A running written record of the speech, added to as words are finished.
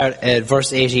At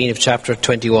verse 18 of chapter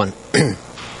 21.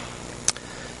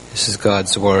 This is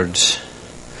God's word.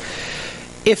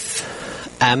 If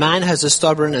a man has a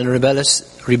stubborn and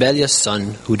rebellious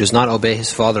son who does not obey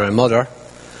his father and mother,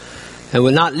 and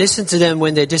will not listen to them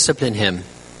when they discipline him,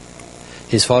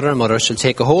 his father and mother shall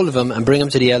take a hold of him and bring him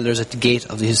to the elders at the gate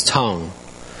of his town.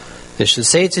 They shall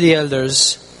say to the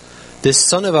elders, "This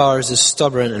son of ours is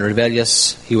stubborn and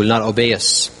rebellious. He will not obey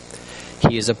us.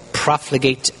 He is a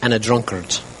profligate and a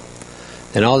drunkard."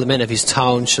 Then all the men of his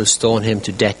town shall stone him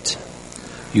to death.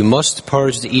 You must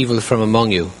purge the evil from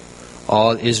among you.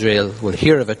 All Israel will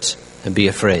hear of it and be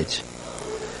afraid.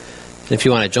 And if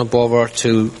you want to jump over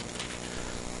to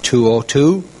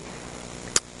 202,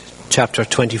 chapter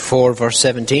 24, verse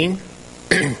 17.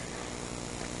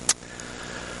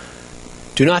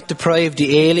 Do not deprive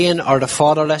the alien or the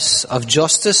fatherless of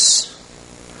justice,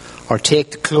 or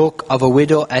take the cloak of a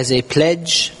widow as a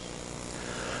pledge.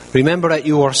 Remember that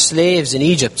you were slaves in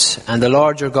Egypt, and the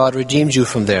Lord your God redeemed you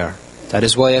from there. That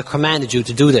is why I commanded you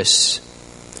to do this.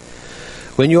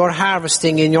 When you are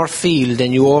harvesting in your field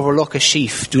and you overlook a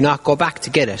sheaf, do not go back to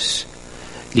get it.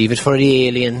 Leave it for the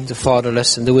alien, the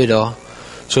fatherless, and the widow,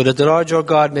 so that the Lord your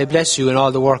God may bless you in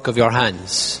all the work of your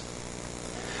hands.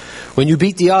 When you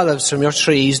beat the olives from your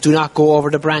trees, do not go over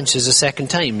the branches a second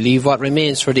time. Leave what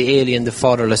remains for the alien, the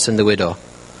fatherless, and the widow.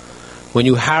 When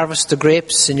you harvest the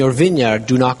grapes in your vineyard,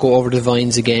 do not go over the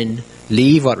vines again.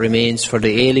 Leave what remains for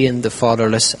the alien, the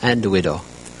fatherless, and the widow.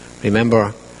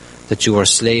 Remember that you were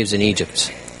slaves in Egypt.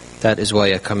 That is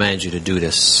why I command you to do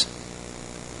this.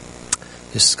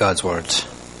 This is God's word.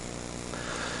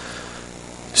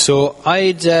 So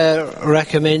I'd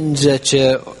recommend that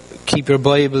you keep your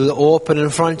Bible open in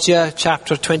front of you,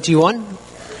 chapter 21.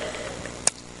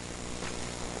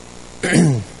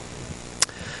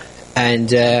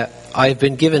 And I've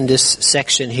been given this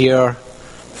section here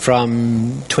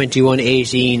from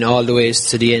 21:18 all the way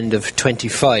to the end of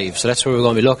 25. So that's what we're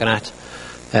going to be looking at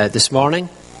this morning.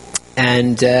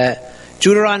 And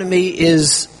Deuteronomy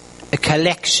is a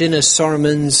collection of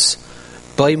sermons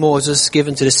by Moses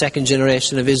given to the second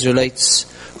generation of Israelites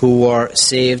who were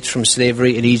saved from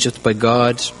slavery in Egypt by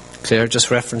God. Claire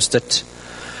just referenced it.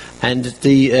 And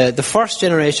the first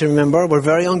generation, remember, were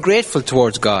very ungrateful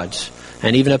towards God.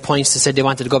 And even at points they said they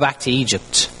wanted to go back to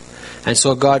Egypt. And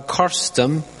so God cursed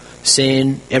them,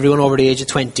 saying everyone over the age of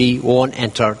 20 won't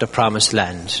enter the promised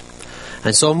land.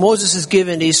 And so Moses is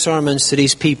giving these sermons to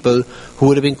these people who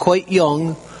would have been quite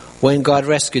young when God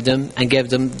rescued them and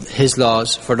gave them his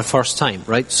laws for the first time,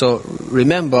 right? So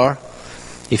remember,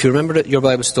 if you remember your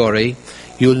Bible story,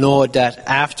 you'll know that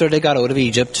after they got out of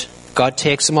Egypt, God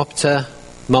takes them up to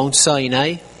Mount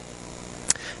Sinai,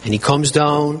 and he comes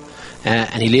down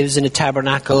and he lives in a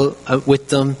tabernacle with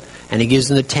them, and he gives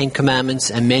them the 10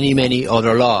 Commandments and many, many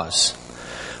other laws.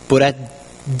 But at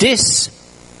this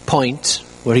point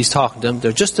where he's talking to them,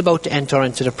 they're just about to enter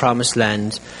into the promised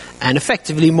land, and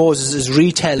effectively Moses is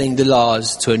retelling the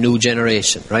laws to a new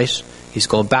generation, right? He's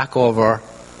going back over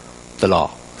the law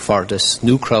for this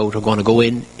new crowd who are going to go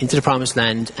into the promised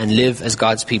land and live as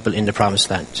God's people in the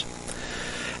promised land.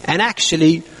 And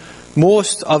actually,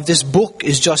 most of this book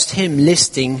is just him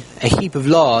listing a heap of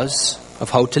laws of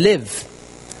how to live.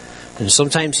 And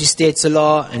sometimes he states a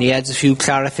law and he adds a few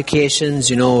clarifications,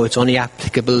 it's only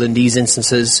applicable in these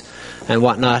instances and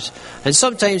whatnot. And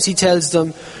sometimes he tells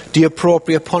them the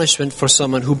appropriate punishment for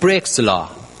someone who breaks the law.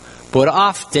 But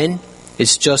often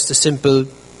it's just a simple,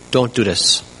 don't do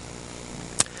this.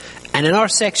 And in our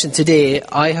section today,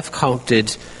 I have counted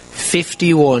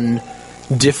 51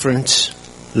 different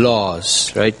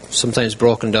laws, right? Sometimes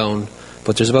broken down,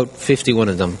 but there's about 51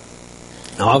 of them.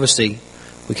 Now obviously,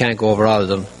 we can't go over all of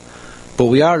them, but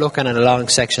we are looking at a long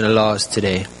section of laws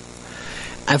today.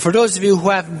 And for those of you who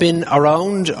haven't been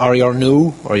around, or you're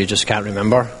new, or you just can't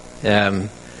remember,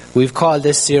 we've called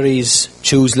this series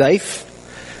Choose Life,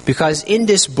 because in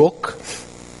this book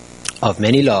of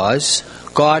many laws,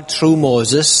 God, through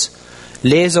Moses,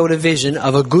 lays out a vision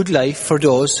of a good life for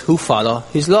those who follow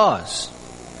his laws.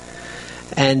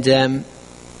 And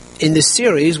in this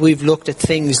series, we've looked at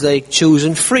things like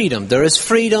choosing freedom. There is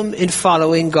freedom in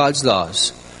following God's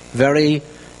laws. Very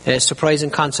surprising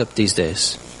concept these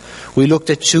days. We looked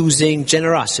at choosing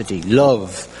generosity,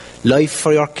 love, life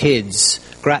for your kids,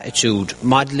 gratitude,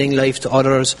 modelling life to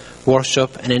others,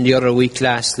 worship, and in the other week,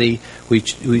 lastly, we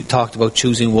talked about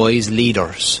choosing wise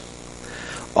leaders.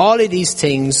 All of these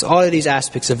things, all of these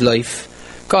aspects of life,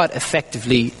 God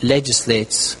effectively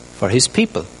legislates for his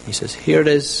people. He says, here it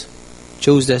is,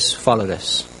 choose this, follow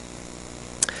this.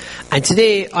 And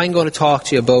today I'm going to try to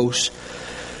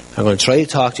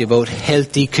talk to you about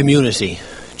healthy community.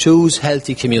 Choose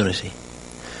healthy community.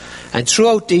 And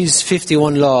throughout these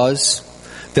 51 laws,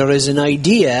 there is an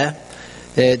idea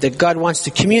that God wants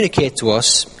to communicate to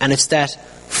us, and it's that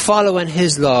following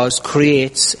His laws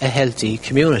creates a healthy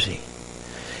community.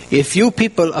 If you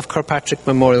people of Kirkpatrick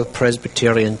Memorial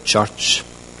Presbyterian Church,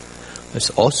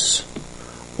 that's us,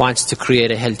 wants to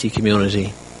create a healthy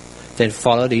community, then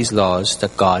follow these laws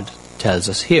that God tells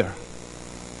us here.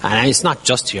 And it's not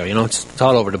just here, it's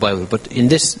all over the Bible, but in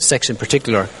this section in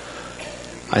particular,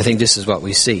 I think this is what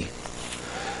we see.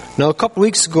 Now, a couple of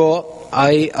weeks ago,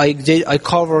 I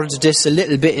covered this a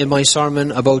little bit in my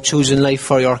sermon about choosing life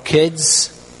for your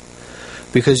kids,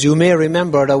 because you may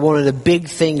remember that one of the big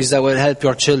things that will help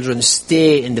your children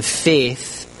stay in the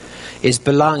faith is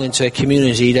belonging to a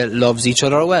community that loves each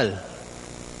other well.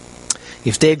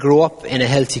 If they grow up in a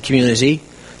healthy community,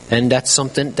 then that's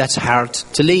something that's hard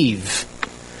to leave.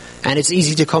 And it's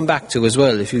easy to come back to as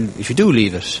well if you do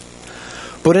leave it.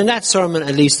 But in that sermon,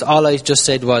 at least, all I just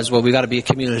said was, well, we've got to be a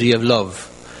community of love.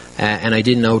 And I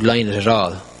didn't outline it at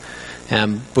all.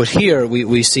 But here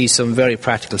we see some very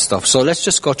practical stuff. So let's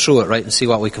just go through it, right, and see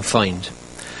what we can find.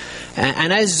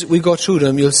 And as we go through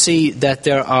them, you'll see that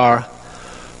there are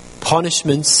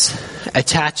punishments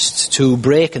attached to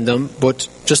breaking them, but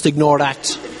just ignore that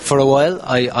for a while.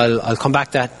 I'll come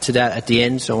back to that at the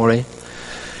end, don't worry.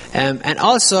 And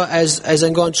also, as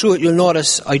I'm going through it, you'll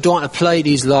notice I don't apply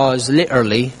these laws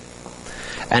literally,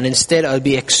 and instead I'll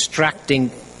be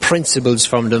extracting principles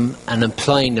from them and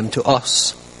applying them to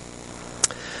us.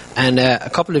 And a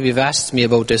couple of you have asked me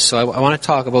about this, so I want to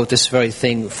talk about this very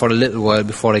thing for a little while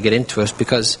before I get into it,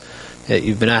 because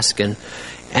you've been asking.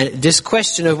 And this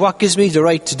question of what gives me the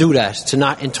right to do that, to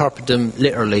not interpret them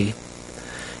literally.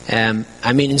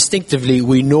 Instinctively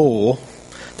we know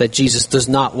that Jesus does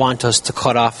not want us to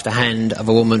cut off the hand of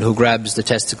a woman who grabs the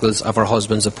testicles of her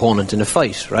husband's opponent in a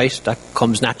fight, right? That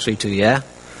comes naturally to you, yeah?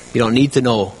 You don't need to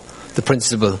know the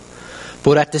principle.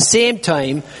 But at the same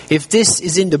time, if this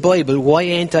is in the Bible, why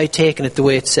ain't I taking it the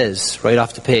way it says, right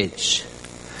off the page?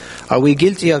 Are we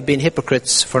guilty of being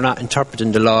hypocrites for not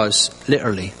interpreting the laws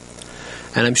literally?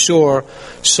 And I'm sure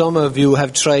some of you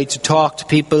have tried to talk to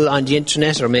people on the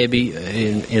internet or maybe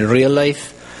in real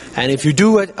life. And if you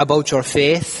do it about your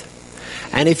faith,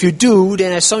 and if you do,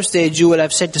 then at some stage you will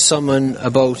have said to someone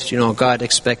about, God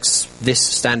expects this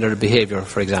standard of behavior,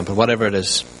 for example, whatever it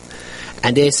is.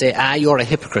 And they say, you're a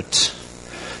hypocrite.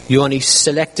 You only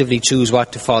selectively choose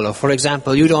what to follow. For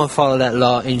example, you don't follow that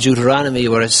law in Deuteronomy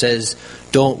where it says,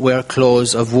 don't wear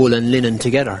clothes of wool and linen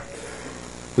together,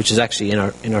 which is actually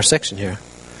in our section here.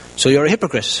 So you're a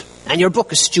hypocrite, and your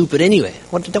book is stupid anyway.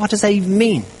 What does that even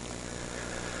mean?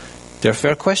 They're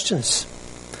fair questions.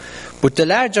 But the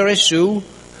larger issue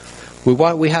with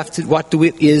what do we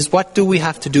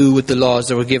have to do with the laws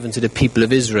that were given to the people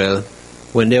of Israel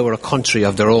when they were a country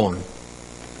of their own?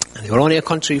 And they were only a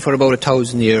country for about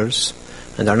 1,000 years,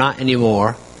 and they're not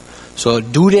anymore. So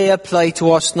do they apply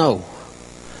to us now?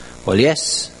 Well,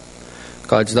 yes.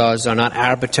 God's laws are not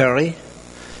arbitrary.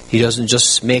 He doesn't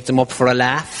just make them up for a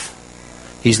laugh.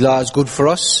 His law is good for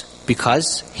us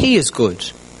because He is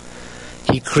good.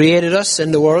 He created us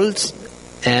in the world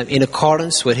in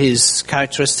accordance with His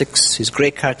characteristics, His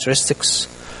great characteristics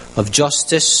of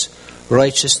justice,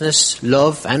 righteousness,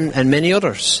 love, and many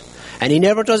others. And He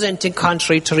never does anything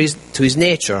contrary to His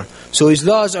nature. So His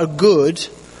laws are good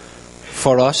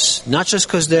for us, not just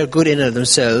because they're good in and of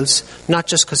themselves, not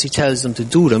just because He tells them to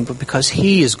do them, but because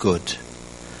He is good.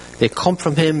 They come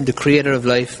from Him, the Creator of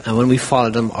life, and when we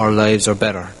follow them, our lives are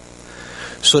better.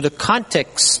 So the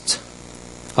context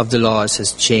of the laws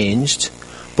has changed,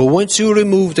 but once you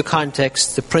remove the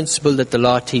context, the principle that the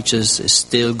law teaches is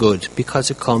still good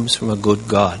because it comes from a good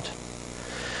God.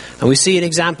 And we see an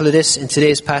example of this in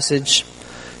today's passage.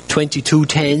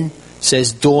 22:10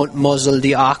 says, don't muzzle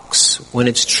the ox when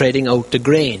it's treading out the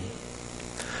grain.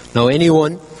 Now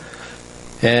the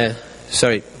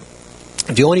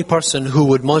only person who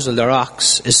would muzzle their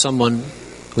ox is someone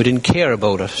who didn't care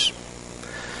about it.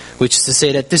 Which is to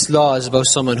say that this law is about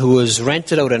someone who has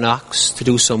rented out an ox to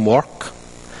do some work,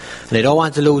 and they don't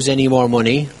want to lose any more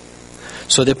money,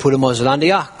 so they put a muzzle on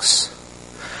the ox.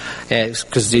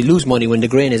 Because they lose money when the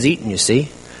grain is eaten, you see.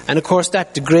 And of course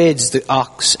that degrades the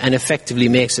ox and effectively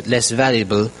makes it less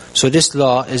valuable. So this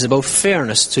law is about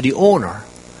fairness to the owner.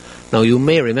 Now you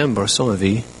may remember, some of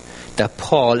you, that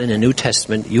Paul in the New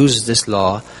Testament uses this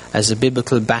law as a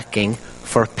biblical backing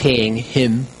for paying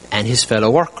him and his fellow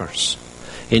workers.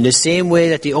 In the same way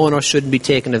that the owner shouldn't be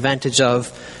taken advantage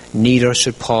of, neither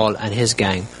should Paul and his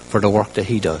gang for the work that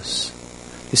he does.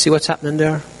 You see what's happening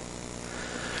there?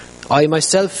 I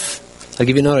myself, I'll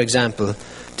give you another example.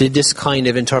 did this kind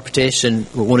of interpretation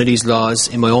with one of these laws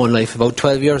in my own life about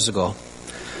 12 years ago.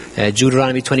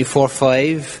 Deuteronomy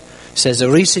 24:5 says, a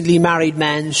recently married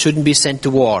man shouldn't be sent to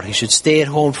war. He should stay at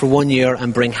home for 1 year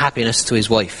and bring happiness to his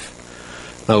wife.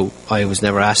 Now, I was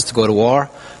never asked to go to war,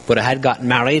 but I had gotten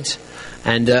married,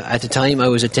 and at the time I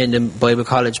was attending Bible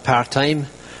college part-time,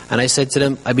 and I said to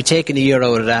them, I'd be taking a year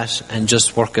out of that and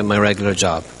just working my regular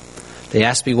job. They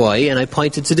asked me why, and I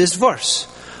pointed to this verse.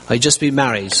 I'd just be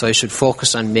married, so I should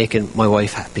focus on making my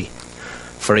wife happy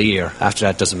for a year. After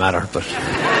that, doesn't matter, but...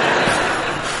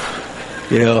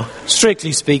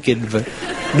 strictly speaking, but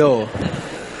no.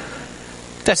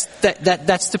 That's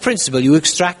the principle. You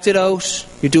extract it out,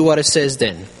 you do what it says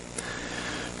then.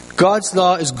 God's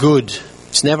law is good.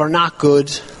 It's never not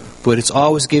good, but it's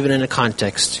always given in a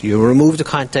context. You remove the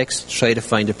context, try to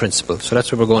find the principle. So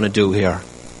that's what we're going to do here.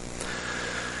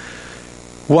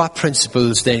 What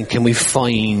principles then can we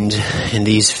find in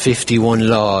these 51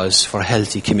 laws for a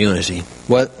healthy community?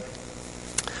 Well,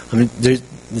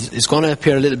 it's going to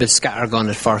appear a little bit scattergun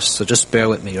at first, so just bear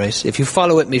with me, right? If you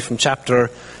follow with me from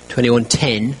chapter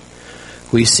 21:10,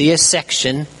 we see a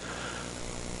section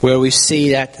where we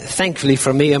see that, thankfully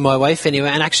for me and my wife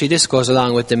anyway, and actually this goes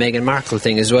along with the Meghan Markle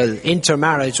thing as well,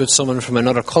 intermarriage with someone from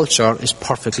another culture is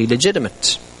perfectly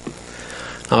legitimate.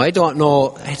 Now, I don't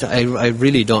know, I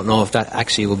really don't know if that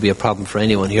actually would be a problem for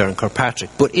anyone here in Kirkpatrick.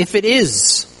 But if it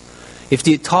is, if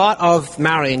the thought of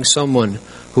marrying someone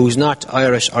who's not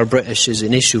Irish or British is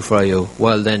an issue for you,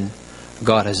 well then,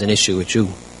 God has an issue with you.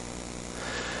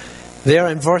 There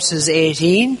in verses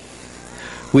 18,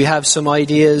 we have some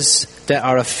ideas that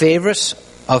are a favourite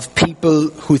of people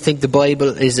who think the Bible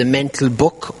is a mental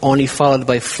book only followed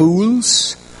by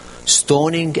fools,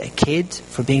 stoning a kid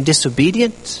for being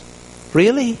disobedient.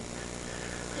 Really?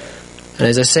 And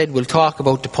as I said, we'll talk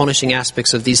about the punishing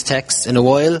aspects of these texts in a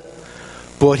while.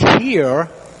 But here,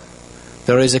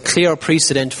 there is a clear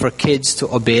precedent for kids to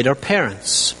obey their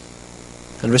parents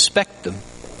and respect them.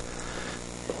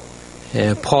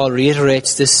 Paul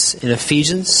reiterates this in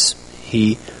Ephesians.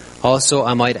 He also,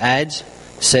 I might add,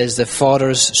 says that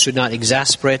fathers should not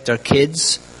exasperate their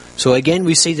kids. So again,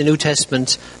 we see the New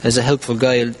Testament as a helpful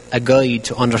guide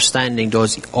to understanding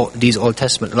these Old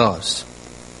Testament laws.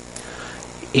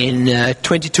 In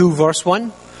 22 verse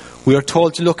 1, we are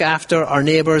told to look after our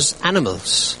neighbours'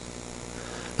 animals.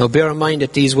 Now bear in mind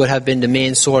that these would have been the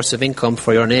main source of income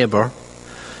for your neighbour.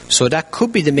 So that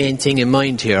could be the main thing in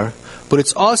mind here. But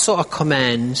it's also a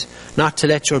command not to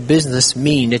let your business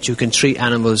mean that you can treat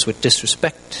animals with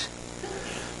disrespect.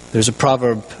 There's a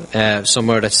proverb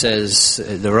somewhere that says,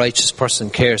 the righteous person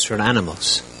cares for the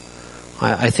animals.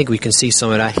 I think we can see some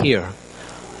of that here.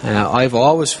 I've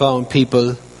always found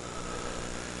people,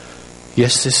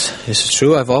 yes, this is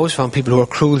true, I've always found people who are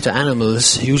cruel to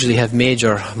animals usually have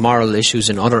major moral issues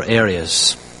in other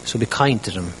areas. So be kind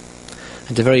to them.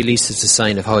 At the very least, it's a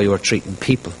sign of how you are treating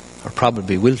people, or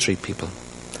probably will treat people.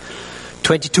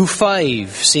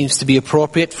 22:5 seems to be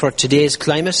appropriate for today's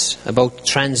climate about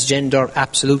transgender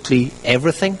absolutely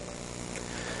everything.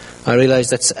 I realise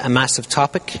that's a massive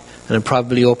topic and I'm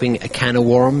probably opening a can of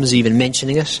worms even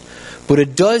mentioning it, but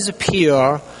it does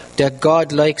appear that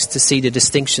God likes to see the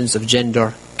distinctions of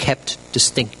gender kept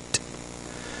distinct.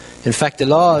 In fact, the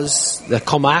laws that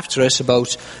come after it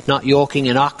about not yoking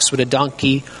an ox with a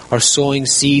donkey or sowing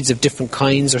seeds of different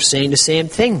kinds are saying the same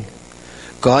thing.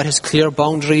 God has clear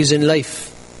boundaries in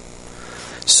life.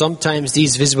 Sometimes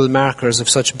these visible markers of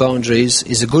such boundaries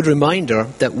is a good reminder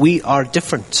that we are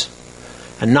different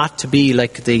and not to be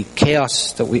like the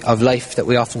chaos of life that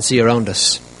we often see around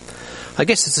us. I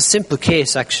guess it's a simple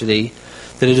case actually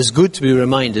that it is good to be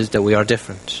reminded that we are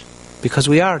different, because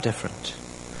we are different.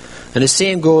 And the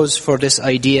same goes for this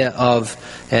idea of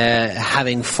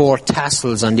having 4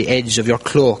 tassels on the edge of your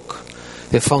cloak.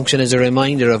 They function as a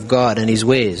reminder of God and His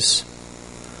ways.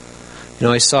 You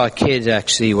know, I saw a kid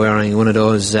actually wearing one of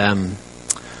those,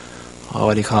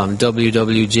 what do you call them,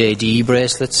 WWJD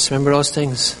bracelets. Remember those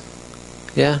things?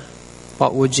 Yeah?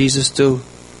 What would Jesus do?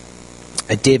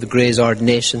 At David Gray's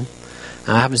ordination.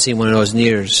 I haven't seen one of those in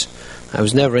years. I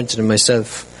was never into them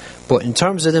myself. But in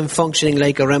terms of them functioning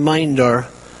like a reminder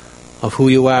of who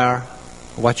you are,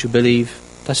 what you believe,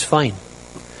 that's fine.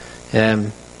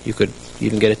 You could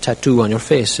even get a tattoo on your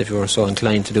face if you were so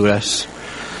inclined to do that.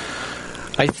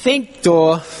 I think,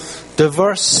 though, the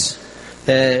verse...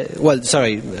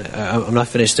 I'm not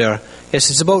finished there. Yes,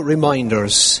 it's about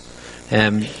reminders,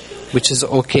 which is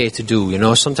okay to do. You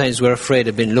know, sometimes we're afraid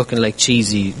of being looking like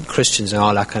cheesy Christians and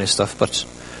all that kind of stuff, but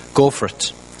go for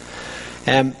it.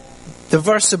 The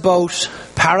verse about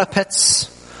parapets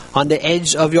on the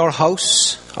edge of your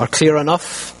house are clear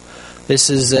enough. This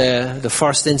is the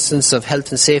first instance of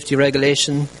health and safety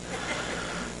regulation.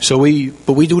 But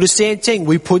we do the same thing.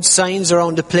 We put signs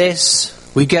around the place.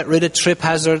 We get rid of trip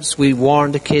hazards. We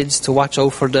warn the kids to watch out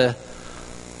for the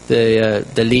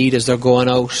lead as they're going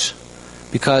out,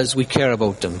 because we care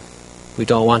about them. We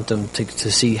don't want them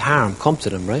to see harm come to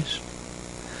them, right?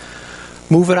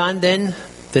 Moving on then,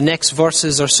 the next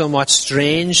verses are somewhat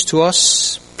strange to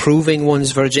us. Proving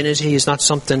one's virginity is not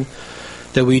something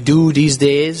that we do these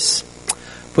days.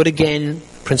 But again,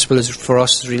 the principle is for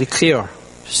us is really clear.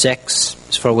 Sex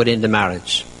is for within the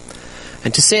marriage.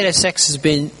 And to say that sex has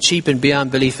been cheapened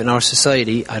beyond belief in our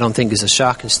society, I don't think is a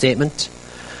shocking statement.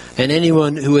 And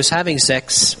anyone who is having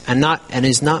sex and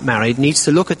is not married needs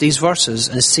to look at these verses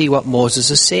and see what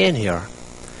Moses is saying here.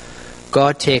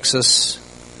 God makes us,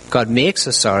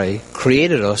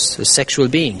 created us as sexual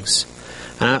beings.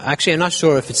 And actually, I'm not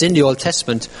sure if it's in the Old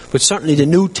Testament, but certainly the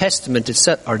New Testament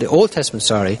itself, or the Old Testament,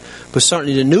 but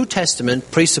certainly the New Testament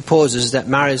presupposes that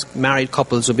married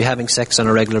couples will be having sex on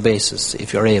a regular basis,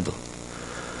 if you're able.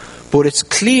 But it's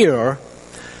clear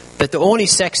that the only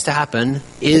sex to happen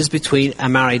is between a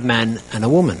married man and a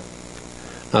woman.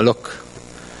 Now look,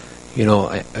 I know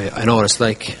what it's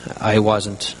like. I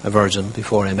wasn't a virgin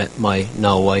before I met my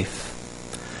now wife.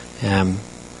 I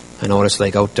know what it's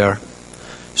like out there.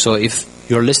 So if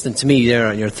you're listening to me there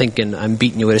and you're thinking I'm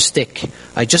beating you with a stick,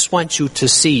 I just want you to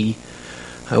feel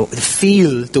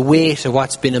the weight of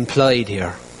what's been implied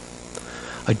here.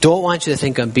 I don't want you to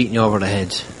think I'm beating you over the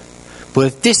head. But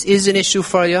if this is an issue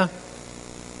for you,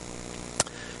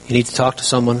 you need to talk to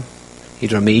someone,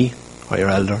 either me or your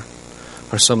elder,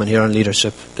 or someone here in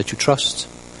leadership that you trust.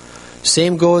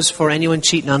 Same goes for anyone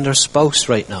cheating on their spouse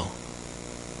right now.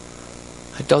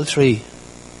 Adultery,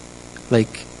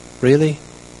 really?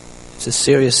 It's a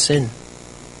serious sin.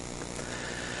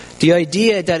 The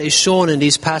idea that is shown in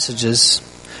these passages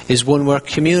is one where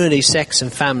community, sex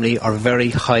and family are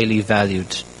very highly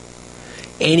valued.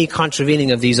 Any contravening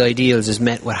of these ideals is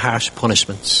met with harsh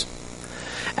punishments.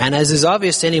 And as is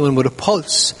obvious to anyone with a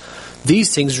pulse,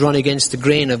 these things run against the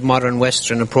grain of modern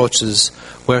Western approaches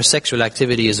where sexual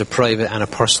activity is a private and a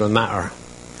personal matter.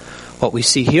 What we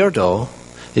see here, though,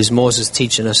 is Moses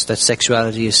teaching us that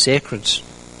sexuality is sacred.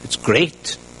 It's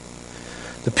great.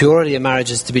 The purity of marriage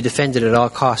is to be defended at all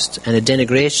costs, and a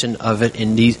denigration of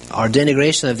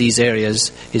these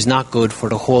areas is not good for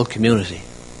the whole community.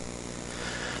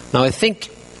 Now, I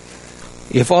think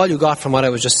if all you got from what I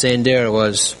was just saying there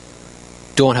was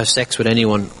don't have sex with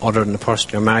anyone other than the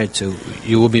person you're married to,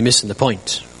 you will be missing the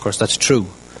point. Of course, that's true.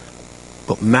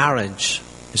 But marriage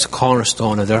is a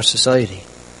cornerstone of their society.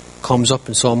 It comes up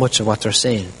in so much of what they're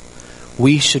saying.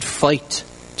 We should fight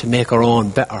to make our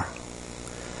own better.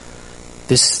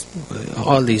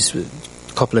 All these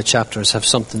couple of chapters have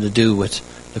something to do with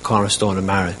the cornerstone of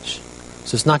marriage.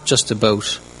 So it's not just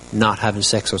about not having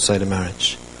sex outside of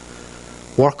marriage.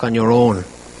 Work on your own.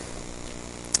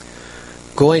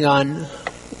 Going on,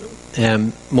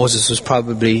 Moses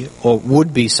would be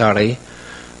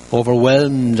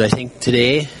overwhelmed, I think,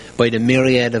 today by the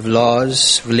myriad of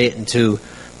laws relating to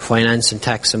finance and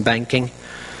tax and banking.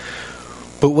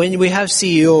 But when we have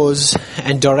CEOs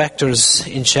and directors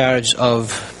in charge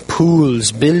of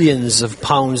pools, billions of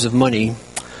pounds of money,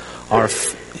 or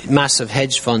massive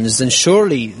hedge funds, then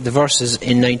surely the verses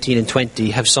in 19 and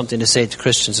 20 have something to say to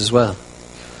Christians as well.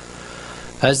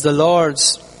 As the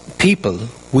Lord's people,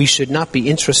 we should not be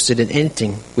interested in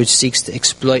anything which seeks to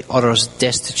exploit others'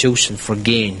 destitution for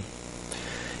gain.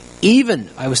 Even,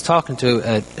 I was talking to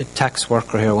a tax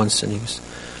worker here once, and he was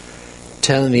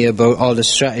telling me about all the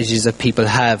strategies that people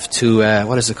have to,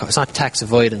 what is it called? It's not tax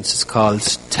avoidance, it's called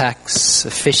tax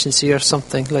efficiency or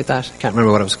something like that. I can't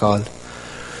remember what it was called.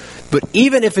 But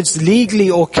even if it's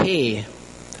legally okay,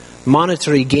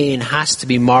 monetary gain has to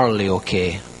be morally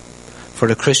okay for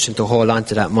the Christian to hold on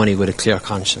to that money with a clear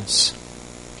conscience.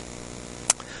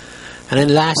 And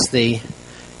then lastly,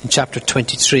 in chapter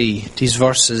 23, these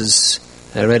verses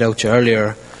I read out to you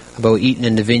earlier about eating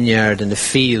in the vineyard and the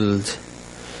field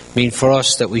mean for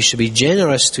us that we should be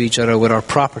generous to each other with our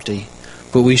property,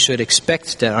 but we should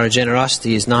expect that our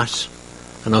generosity is not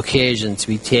an occasion to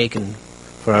be taken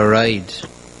for a ride.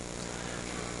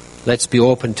 Let's be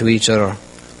open to each other,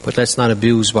 but let's not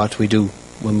abuse what we do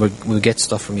when we get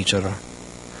stuff from each other.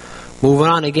 Moving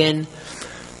on again,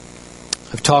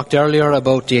 I've talked earlier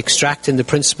about the extracting the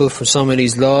principle from some of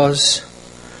these laws,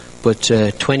 but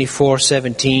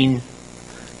 24:17,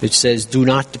 which says, do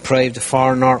not deprive the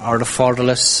foreigner or the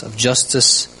fatherless of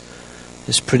justice,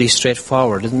 is pretty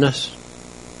straightforward, isn't it?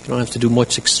 You don't have to do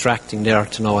much extracting there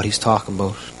to know what he's talking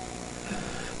about.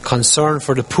 concern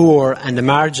for the poor and the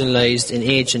marginalized in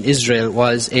ancient Israel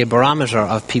was a barometer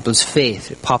of people's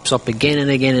faith. It pops up again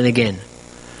and again and again.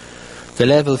 The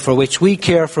level for which we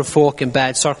care for folk in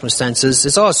bad circumstances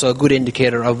is also a good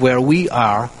indicator of where we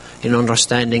are in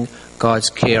understanding God's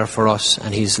care for us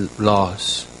and His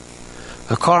laws.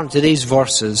 According to these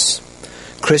verses,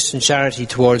 Christian charity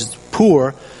towards the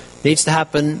poor needs to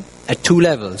happen at two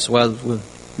levels. Well,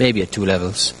 maybe at two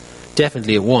levels.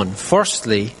 Definitely at one.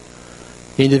 Firstly,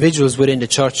 the individuals within the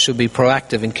church should be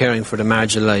proactive in caring for the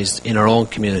marginalised in our own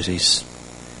communities.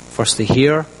 Firstly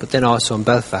here, but then also in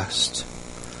Belfast.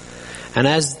 And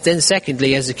then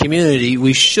secondly, as a community,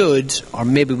 we should, or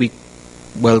maybe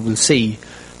we'll see,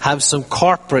 have some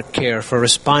corporate care for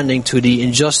responding to the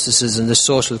injustices and the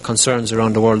social concerns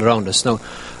around the world around us. Now,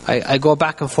 I go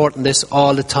back and forth on this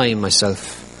all the time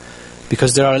myself,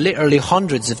 because there are literally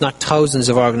hundreds, if not thousands,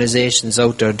 of organisations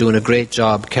out there doing a great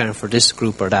job caring for this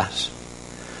group or that.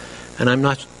 And I'm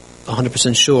not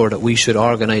 100% sure that we should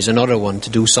organise another one to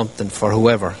do something for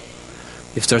whoever.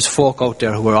 If there's folk out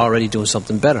there who are already doing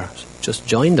something better, just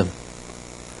join them.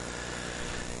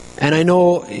 And I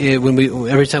know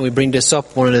every time we bring this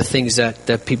up, one of the things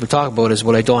that people talk about is,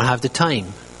 well, I don't have the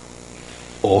time.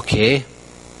 Okay,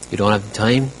 you don't have the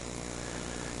time.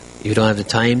 If you don't have the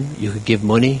time, you could give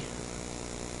money.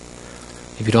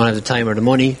 If you don't have the time or the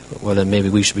money, well, then maybe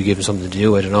we should be given something to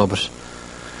do, I don't know, but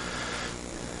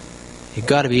you've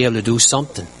got to be able to do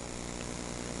something.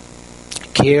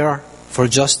 Care for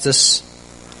justice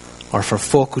or for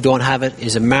folk who don't have it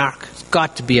is a mark. It's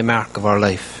got to be a mark of our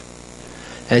life.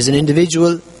 As an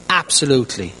individual,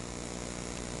 absolutely.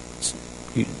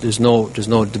 There's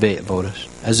no debate about it.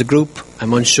 As a group,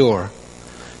 I'm unsure.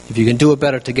 If you can do it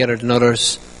better together than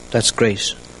others, that's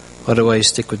great. Otherwise,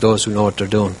 stick with those who know what they're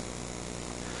doing.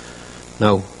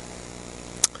 Now,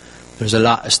 there's a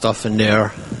lot of stuff in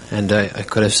there, and I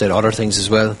could have said other things as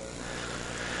well.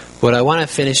 But I want to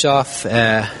finish off, or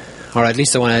at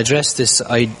least I want to address this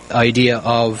idea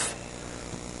of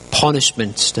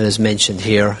punishment that is mentioned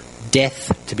here.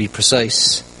 Death, to be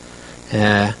precise.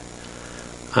 I'm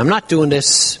not doing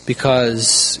this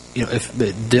because if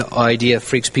the idea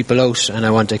freaks people out and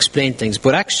I want to explain things,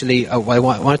 but actually I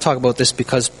want to talk about this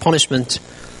because punishment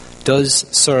does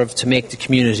serve to make the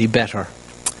community better.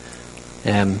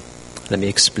 Let me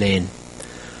explain.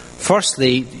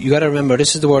 Firstly, you got to remember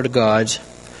this is the Word of God.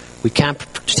 We can't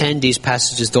pretend these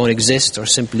passages don't exist or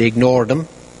simply ignore them,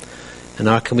 and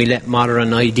nor can we let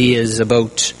modern ideas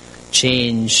about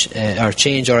change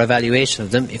our evaluation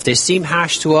of them. If they seem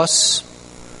harsh to us,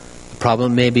 the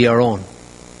problem may be our own.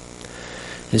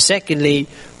 And secondly,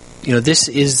 this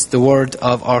is the word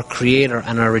of our Creator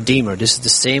and our Redeemer. This is the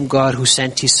same God who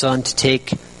sent His Son to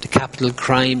take the capital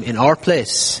crime in our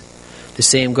place. The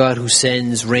same God who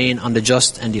sends rain on the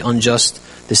just and the unjust.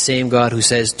 The same God who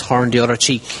says, turn the other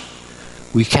cheek.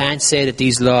 We can't say that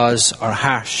these laws are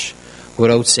harsh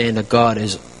without saying that God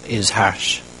is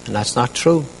harsh. And that's not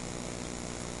true.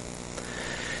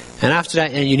 And after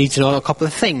that, you need to know a couple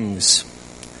of things.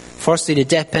 Firstly, the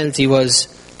death penalty was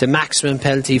the maximum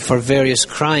penalty for various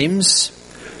crimes.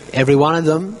 Every one of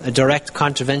them a direct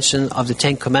contravention of the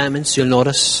Ten Commandments, you'll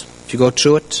notice, if you go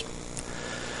through it.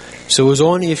 So it was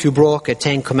only if you broke a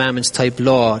Ten Commandments type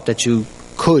law that you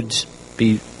could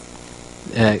be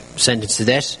sentenced to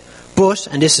death. But,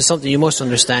 and this is something you must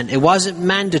understand, it wasn't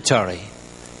mandatory,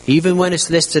 even when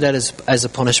it's listed as a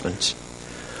punishment.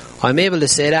 I'm able to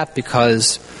say that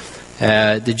because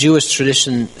the Jewish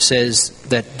tradition says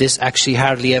that this actually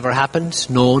hardly ever happened.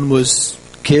 No one was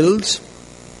killed.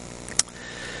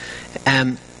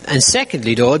 And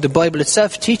secondly, though, the Bible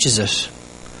itself teaches it.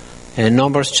 In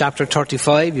Numbers chapter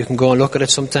 35, you can go and look at it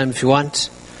sometime if you want,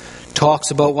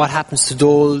 talks about what happens to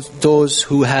those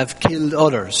who have killed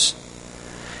others.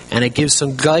 And it gives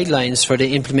some guidelines for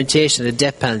the implementation of the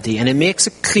death penalty. And it makes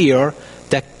it clear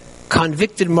that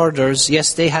convicted murderers,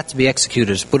 yes, they had to be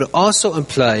executed, but it also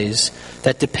implies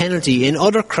that the penalty in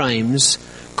other crimes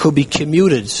could be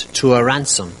commuted to a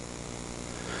ransom.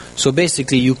 So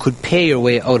basically you could pay your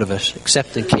way out of it,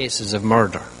 except in cases of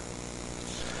murder.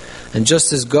 And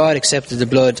just as God accepted the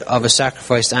blood of a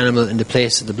sacrificed animal in the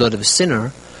place of the blood of a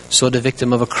sinner, so the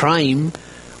victim of a crime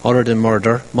other than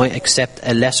murder might accept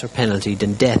a lesser penalty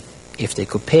than death if they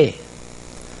could pay.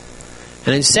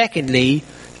 And then secondly,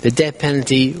 the death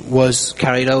penalty was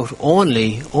carried out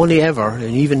only ever,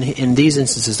 and even in these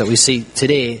instances that we see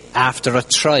today, after a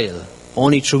trial,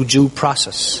 only through due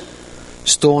process.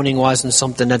 Stoning wasn't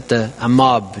something that a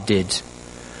mob did.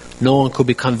 No one could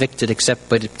be convicted except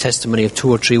by the testimony of 2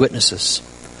 or 3 witnesses.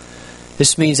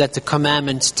 This means that the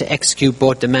commandment to execute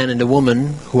both the man and the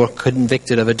woman who were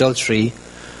convicted of adultery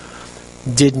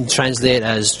didn't translate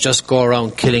as just go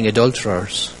around killing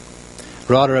adulterers.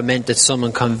 Rather, it meant that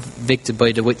someone convicted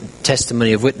by the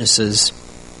testimony of witnesses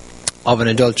of an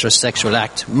adulterous sexual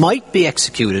act might be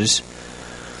executed,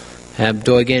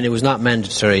 though again it was not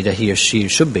mandatory that he or she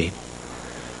should be.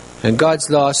 And God's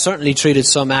law certainly treated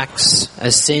some acts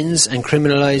as sins and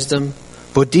criminalised them,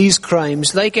 but these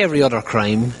crimes, like every other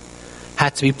crime,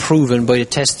 had to be proven by the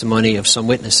testimony of some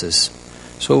witnesses.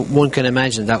 So one can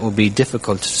imagine that would be a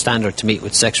difficult standard to meet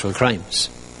with sexual crimes.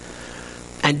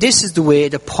 And this is the way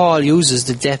that Paul uses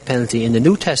the death penalty in the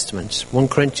New Testament. 1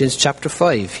 Corinthians chapter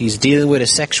 5. He's dealing with a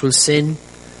sexual sin.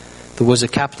 There was a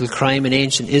capital crime in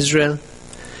ancient Israel.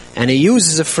 And he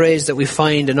uses a phrase that we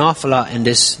find an awful lot in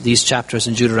these chapters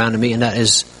in Deuteronomy, and that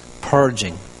is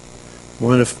purging.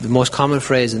 One of the most common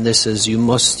phrases in this is, you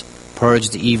must purge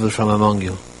the evil from among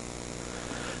you.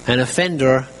 An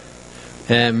offender,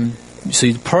 so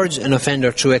you purge an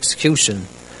offender through execution.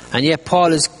 And yet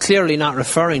Paul is clearly not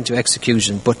referring to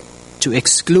execution, but to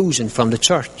exclusion from the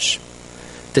church.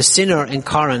 The sinner in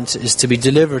Corinth is to be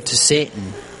delivered to Satan.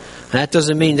 And that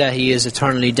doesn't mean that he is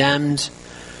eternally damned.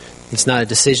 It's not a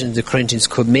decision the Corinthians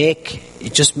could make.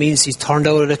 It just means he's turned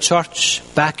out of the church,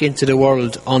 back into the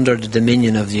world under the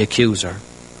dominion of the accuser.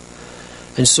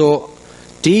 And so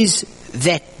these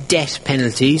death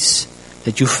penalties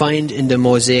that you find in the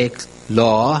Mosaic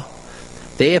law,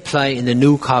 they apply in the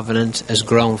New Covenant as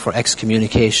ground for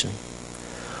excommunication.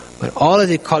 But all of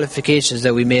the qualifications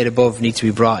that we made above need to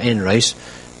be brought in, right?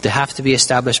 They have to be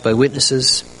established by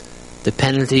witnesses. The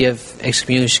penalty of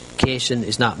excommunication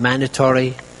is not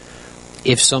mandatory.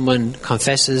 If someone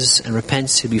confesses and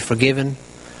repents, he'll be forgiven.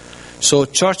 So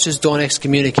churches don't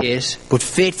excommunicate, but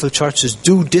faithful churches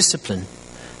do discipline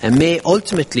and may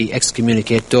ultimately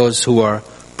excommunicate those who are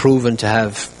proven to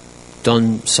have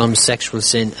done some sexual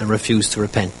sin and refuse to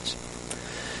repent.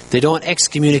 They don't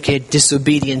excommunicate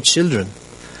disobedient children,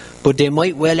 but they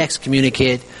might well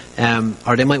excommunicate,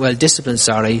 or they might well discipline,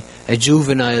 a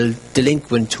juvenile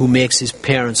delinquent who makes his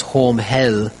parents' home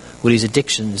hell with his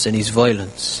addictions and his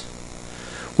violence.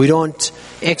 We don't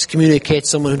excommunicate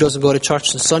someone who doesn't go to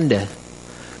church on Sunday,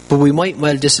 but we might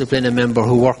well discipline a member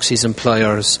who works his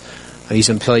employees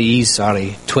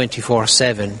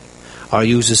 24/7, or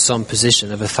uses some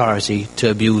position of authority to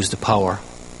abuse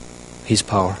his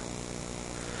power.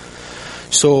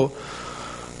 So,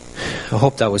 I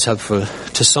hope that was helpful.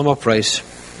 To sum up, right,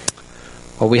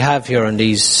 what we have here in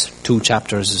these two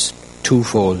chapters is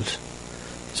twofold.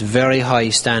 It's a very high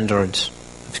standard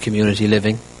of community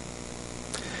living.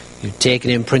 You've taken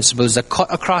in principles that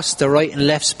cut across the right and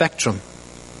left spectrum.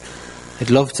 I'd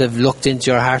love to have looked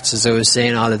into your hearts as I was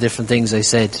saying all the different things I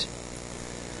said.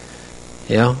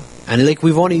 And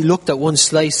we've only looked at one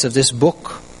slice of this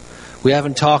book. We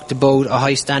haven't talked about a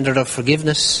high standard of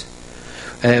forgiveness.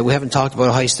 We haven't talked about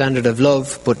a high standard of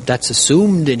love, but that's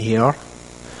assumed in here.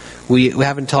 We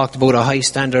haven't talked about a high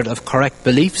standard of correct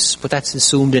beliefs, but that's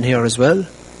assumed in here as well.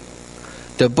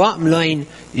 The bottom line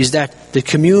is that the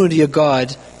community of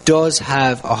God does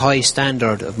have a high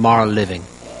standard of moral living.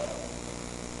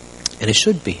 And it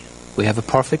should be. We have a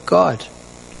perfect God.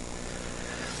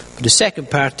 But the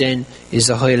second part then is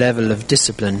a high level of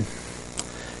discipline.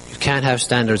 You can't have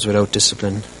standards without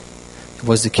discipline. It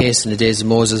was the case in the days of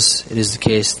Moses. It is the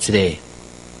case today.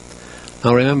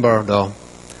 Now remember though,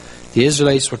 the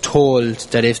Israelites were told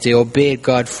that if they obeyed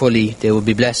God fully, they would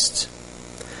be blessed.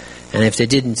 And if they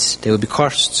didn't, they would be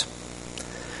cursed.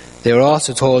 They were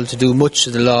also told to do much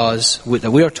of the laws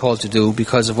that we are told to do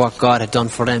because of what God had done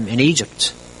for them in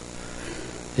Egypt.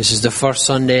 This is the first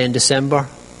Sunday in December.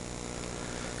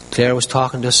 Claire was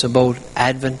talking to us about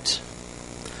Advent.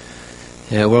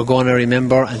 We're going to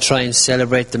remember and try and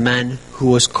celebrate the man who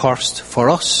was cursed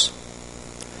for us.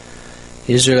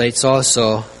 The Israelites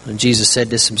also, and Jesus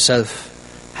said this himself,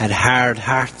 had hard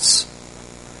hearts.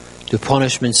 The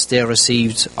punishments they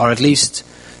received, or at least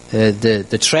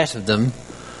the threat of them,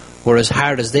 were as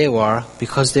hard as they were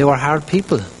because they were hard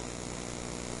people.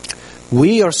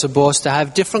 We are supposed to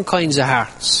have different kinds of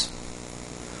hearts.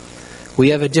 We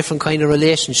have a different kind of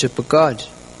relationship with God.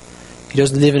 He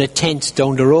doesn't live in a tent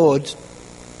down the road.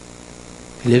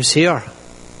 He lives here.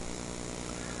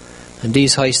 And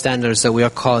these high standards that we are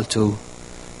called to,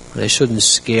 they shouldn't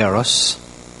scare us.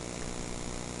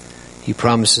 He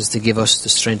promises to give us the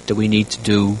strength that we need to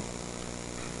do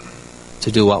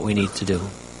what we need to do.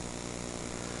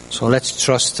 So let's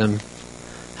trust Him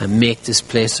and make this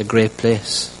place a great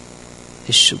place.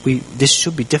 This should be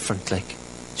different, It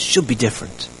should be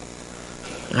different.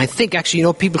 And I think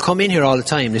actually, people come in here all the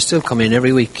time. They still come in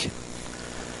every week.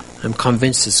 I'm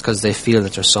convinced it's because they smell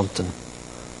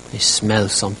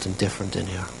something different in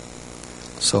here.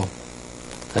 So,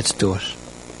 Let's do it.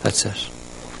 That's it.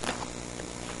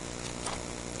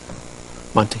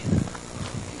 Monty.